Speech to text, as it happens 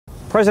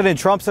President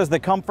Trump says the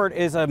Comfort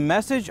is a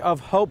message of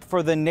hope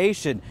for the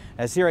nation.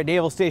 As here at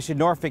Naval Station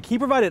Norfolk, he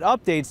provided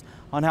updates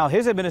on how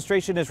his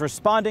administration is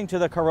responding to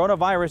the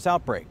coronavirus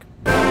outbreak.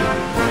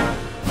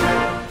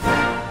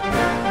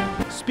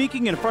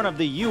 Speaking in front of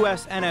the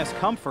USNS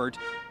Comfort,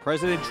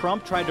 President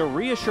Trump tried to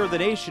reassure the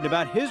nation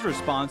about his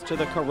response to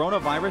the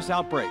coronavirus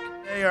outbreak.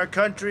 Today, our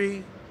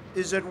country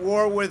is at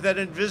war with an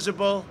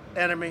invisible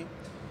enemy.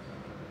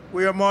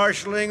 We are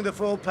marshaling the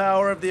full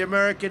power of the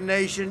American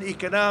nation,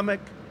 economic,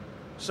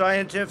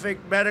 scientific,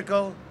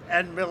 medical,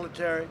 and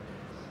military,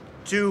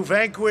 to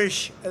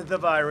vanquish the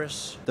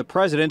virus. The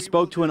president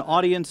spoke to an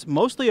audience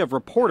mostly of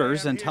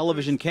reporters and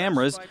television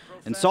cameras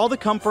and saw the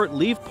Comfort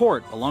leave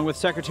port along with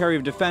Secretary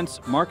of Defense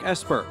Mark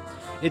Esper.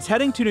 It's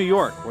heading to New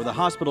York, where the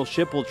hospital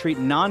ship will treat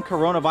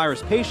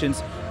non-coronavirus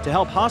patients to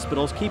help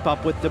hospitals keep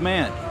up with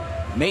demand.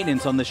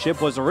 Maintenance on the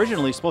ship was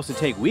originally supposed to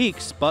take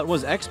weeks, but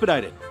was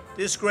expedited.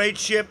 This great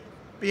ship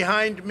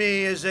behind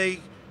me is a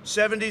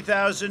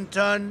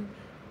 70,000-ton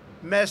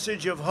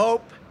message of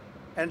hope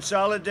and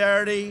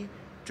solidarity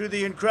to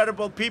the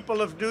incredible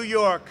people of New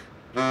York.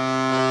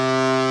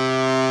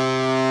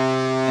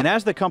 And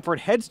as the Comfort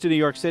heads to New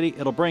York City,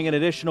 it'll bring an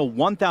additional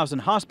 1,000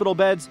 hospital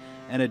beds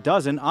and a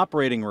dozen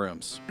operating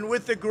rooms. And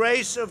with the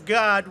grace of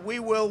God, we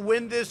will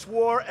win this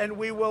war, and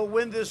we will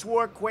win this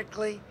war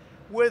quickly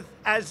with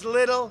as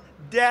little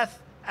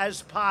death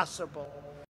as possible.